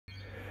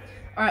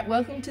Alright,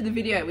 welcome to the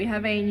video. We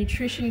have a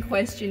nutrition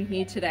question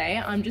here today.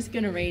 I'm just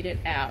going to read it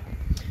out.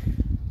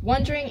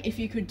 Wondering if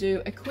you could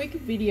do a quick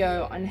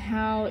video on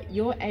how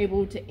you're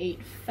able to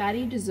eat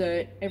fatty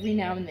dessert every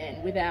now and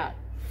then without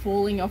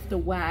falling off the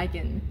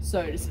wagon,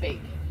 so to speak.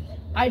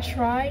 I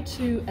try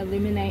to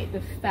eliminate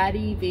the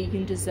fatty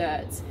vegan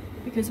desserts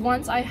because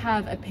once I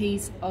have a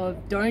piece of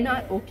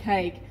donut or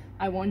cake,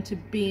 I want to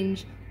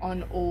binge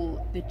on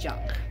all the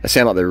junk. They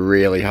sound like they're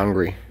really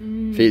hungry.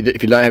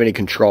 If you don't have any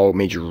control, it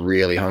means you're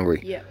really hungry.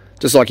 Yeah.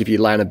 Just like if you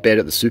lay in a bed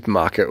at the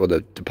supermarket or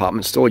the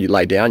department store, you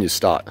lay down, you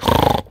start...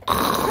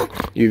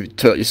 you're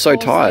so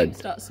tired.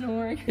 Start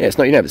snoring. Yeah, it's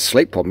not, you don't have a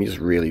sleep problem, you're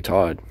just really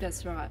tired.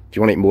 That's right. If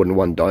you want to eat more than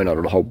one donut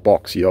or a whole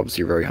box, you're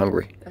obviously very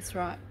hungry. That's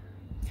right.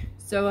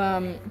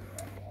 So,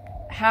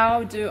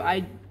 how do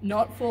I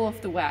not fall off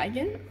the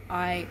wagon?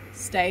 I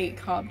stay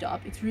carved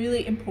up. It's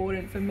really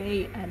important for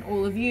me and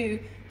all of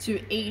you to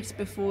eat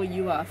before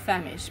you are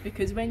famished,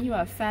 because when you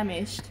are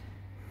famished,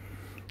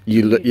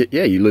 You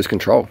lose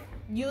control.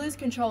 You lose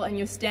control and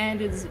your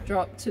standards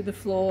drop to the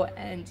floor,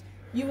 and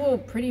you will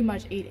pretty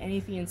much eat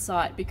anything in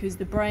sight because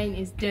the brain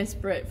is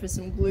desperate for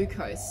some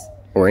glucose.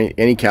 Or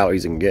any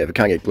calories you can get. If it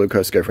can't get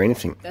glucose, go for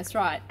anything. That's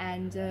right.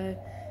 And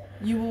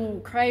you will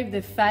crave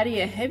the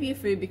fattier, heavier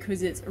food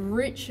because it's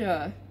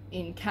richer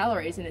in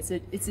calories and it's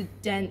a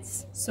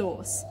dense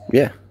sauce.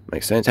 Yeah,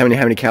 makes sense. How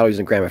many calories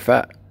in a gram of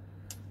fat?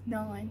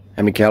 9.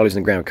 How many calories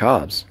in a gram of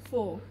carbs?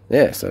 4.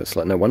 Yeah, so it's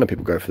like no wonder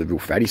people go for the real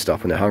fatty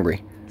stuff when they're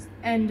hungry.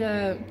 And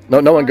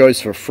no one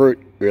goes for fruit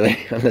really,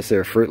 unless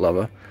they're a fruit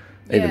lover.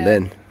 Even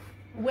then.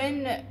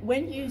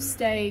 When you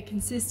stay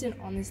consistent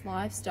on this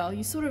lifestyle,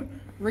 you sort of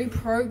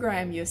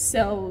reprogram your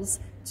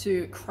cells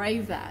to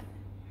crave that.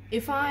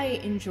 If I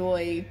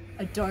enjoy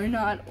a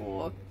donut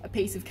or a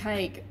piece of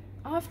cake,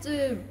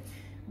 after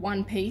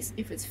one piece,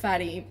 if it's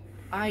fatty,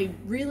 I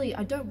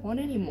don't want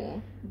any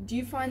more. Do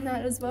you find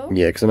that as well?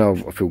 Yeah, because I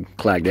know I feel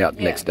clagged out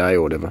the next day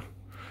or whatever.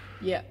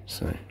 Yeah.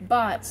 So.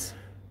 But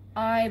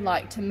I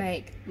like to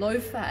make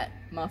low-fat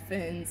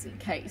muffins and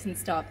cakes and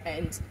stuff,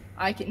 and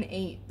I can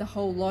eat the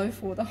whole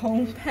loaf or the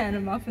whole pan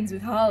of muffins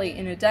with Harley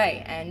in a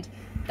day, and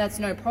that's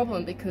no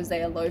problem because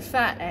they are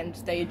low-fat and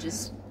they are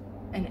just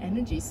an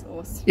energy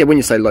source. Yeah, when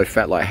you say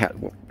low-fat, like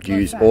do you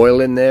use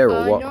oil in there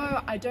or what?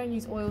 No, I don't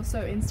use oil.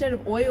 So instead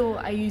of oil,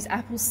 I use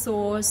apple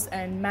sauce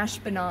and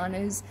mashed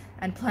bananas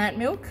and plant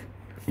milk.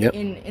 Yep.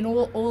 In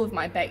all of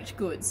my baked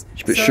goods.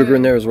 You put sugar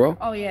in there as well?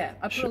 Oh yeah,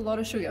 I put a lot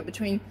of sugar,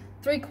 between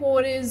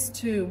 3/4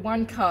 to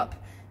 1 cup,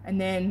 and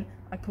then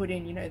I put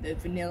in, the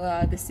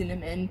vanilla, the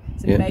cinnamon,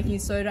 some baking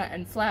soda,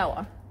 and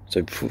flour.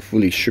 So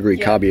fully sugary,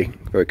 carby,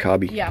 very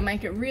carby. Yeah, I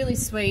make it really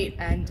sweet,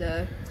 and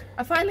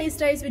I find these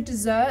days with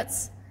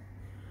desserts,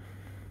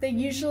 they're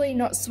usually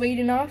not sweet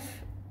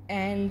enough,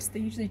 and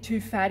they're usually too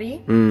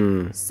fatty.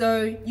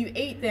 So you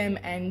eat them,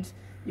 and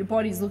your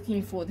body's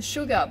looking for the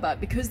sugar,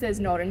 but because there's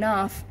not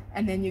enough,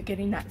 and then you're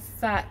getting that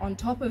fat on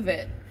top of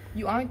it,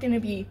 you aren't going to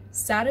be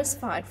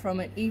satisfied from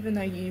it, even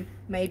though you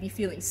may be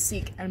feeling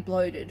sick and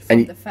bloated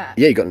from the fat.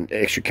 Yeah, you got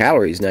extra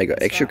calories. Now you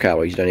got extra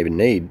calories you don't even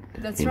need.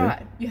 That's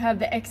right. You have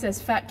the excess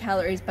fat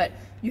calories, but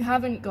you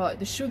haven't got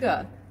the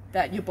sugar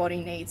that your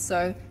body needs,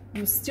 so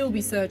you'll still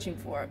be searching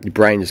for it. Your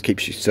brain just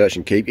keeps you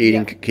searching, keep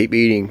eating, keep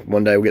eating.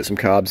 One day we'll get some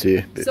carbs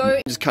here. So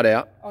just cut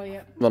out. Oh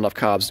yeah. Not enough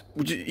carbs.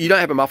 You don't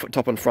have a muffin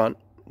top and front.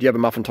 Do you have a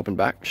muffin top and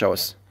back? Show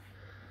us.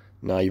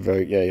 No, you're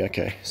very,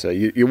 okay. So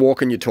you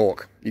walk and you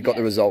talk. You got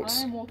the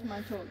results. I'm walking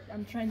my talk.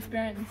 I'm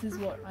transparent. This is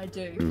what I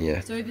do. Yeah.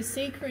 So the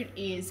secret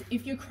is,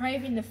 if you're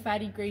craving the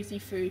fatty, greasy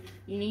food,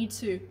 you need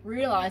to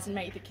realize and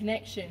make the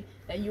connection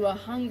that you are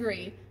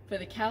hungry for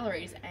the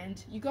calories,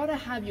 and you got to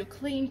have your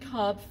clean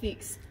carb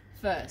fix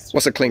first.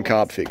 What's a clean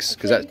carb fix? A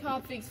clean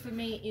carb fix for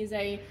me is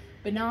a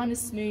banana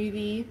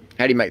smoothie.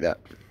 How do you make that?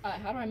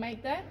 How do I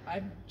make that?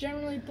 I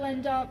generally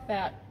blend up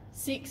about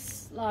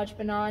 6 large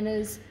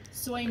bananas,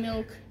 soy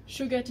milk,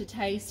 sugar to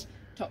taste,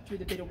 topped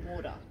with a bit of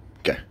water.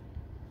 Okay.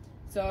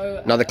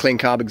 So another clean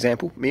carb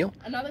example meal?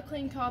 Another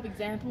clean carb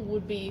example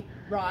would be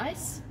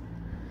rice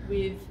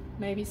with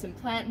maybe some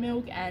plant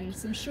milk and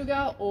some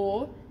sugar,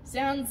 or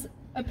sounds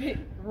a bit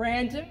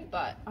random,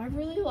 but I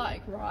really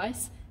like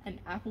rice and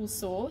apple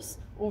sauce,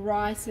 or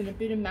rice and a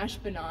bit of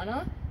mashed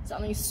banana,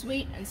 something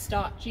sweet and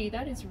starchy.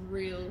 That is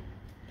real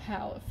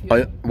power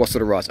fuel. What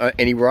sort of rice?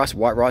 Any rice?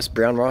 White rice,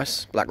 brown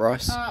rice, black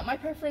rice? My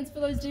preference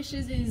for those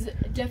dishes is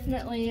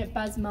definitely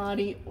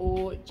basmati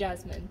or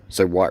jasmine.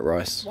 So white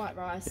rice. White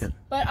rice. Yeah.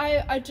 But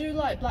I do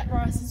like black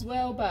rice as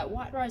well, but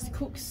white rice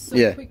cooks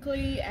so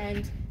quickly,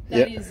 and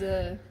that is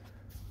the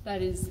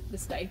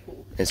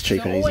staple. It's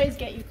cheap and easy. easy. Always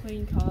get your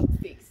clean carb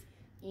fix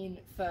in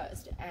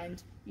first,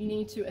 and you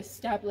need to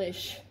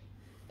establish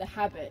the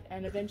habit,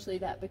 and eventually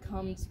that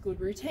becomes good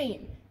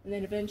routine, and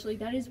then eventually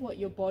that is what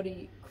your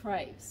body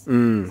craves.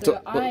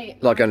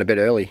 Like going to bed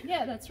early.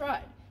 Yeah, that's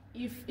right.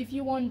 If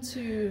you want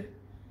to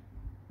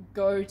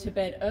go to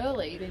bed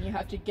early, then you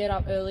have to get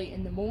up early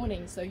in the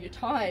morning, so you're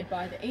tired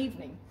by the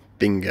evening.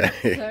 Bingo.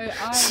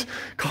 So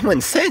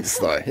common sense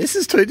though. This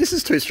is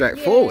too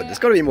straightforward. It's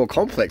got to be more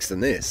complex than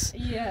this.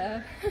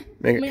 Yeah.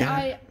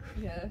 I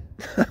Yeah.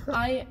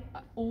 I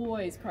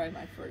always crave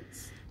my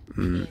fruits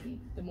Mm. in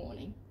the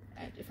morning.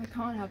 And if I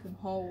can't have them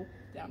whole,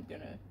 then I'm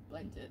going to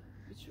blend it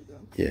with sugar.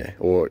 Yeah,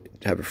 or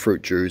have a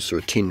fruit juice or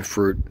a tinned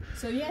fruit.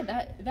 So yeah,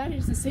 that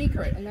is the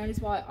secret. And that is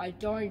why I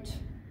don't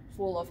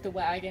fall off the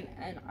wagon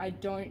and I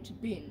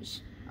don't binge.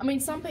 I mean,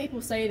 some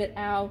people say that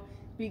our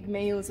big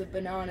meals of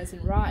bananas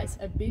and rice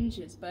are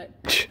binges, but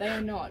they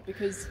are not,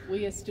 because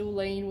we are still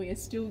lean, we are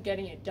still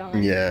getting it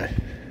done. Yeah,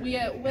 We're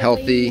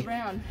healthy, lean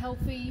around,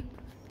 healthy,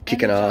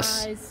 kicking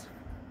ass, energized,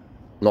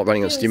 not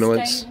running on feeling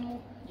stimulants.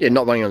 stable, Yeah,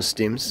 not running on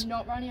stims.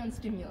 not running on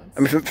stimulants.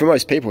 I mean, for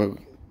most people,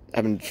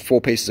 having 4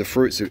 pieces of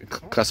fruits are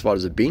classified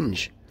as a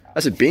binge.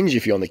 That's a binge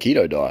if you're on the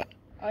keto diet.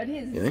 Oh, it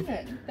is, Yeah. isn't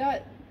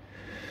it?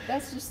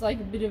 That's just like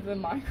a bit of a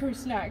micro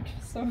snack,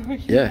 so I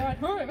can Yeah. go at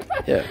home.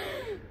 Yeah.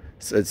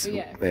 So it's But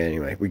yeah.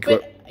 anyway. We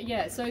got But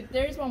yeah, so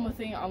there is one more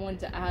thing I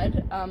wanted to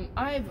add.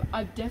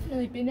 I've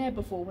definitely been there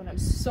before when I'm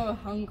so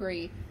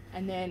hungry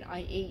and then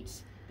I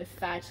eat the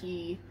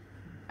fatty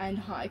and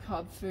high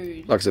carb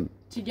food like some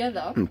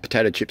together.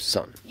 potato chips or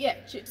something, Yeah,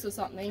 chips or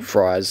something.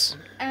 fries.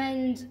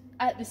 And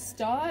at the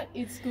start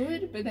it's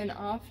good, but then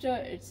after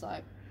it's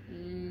like,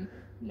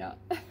 no.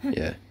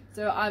 Yeah.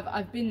 So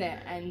I've been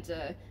there, and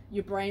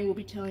your brain will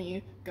be telling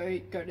you go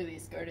to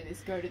this, go to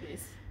this, go to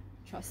this.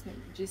 Trust me,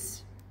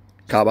 just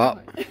Carb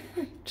up.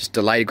 don't. Just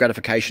delayed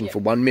gratification Yep. for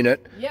 1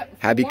 minute. Yep,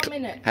 for Have your 1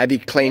 minute. have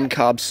your clean Yep.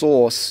 carb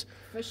sauce,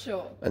 For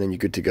sure. and then you're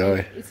good to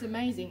go. It's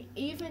amazing.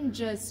 Even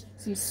just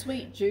some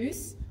sweet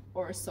juice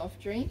or a soft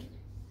drink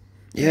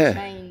can Yeah.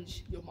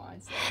 change your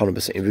mindset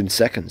 100% within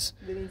seconds.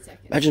 within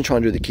seconds. Imagine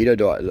trying to do the keto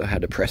diet, how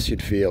depressed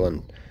you'd feel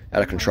and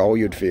out of control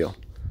you'd feel.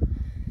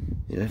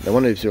 You know, no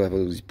wonder you still have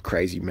all these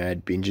crazy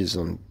mad binges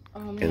on, Oh,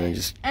 and man. then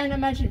just And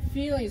imagine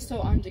feeling so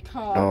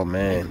undercarb Oh,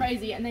 man. and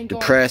crazy, and then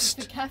Depressed.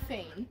 going for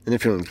caffeine. and then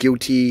feeling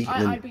guilty.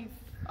 And then,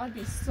 I'd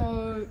be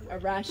so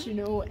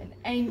irrational and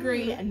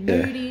angry and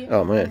Yeah. moody.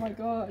 Oh, man. Oh my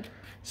god.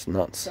 it's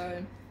nuts.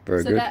 So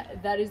Very good.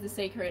 that is the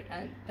secret,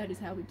 and that is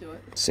how we do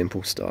it.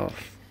 Simple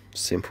stuff.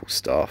 Simple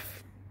stuff.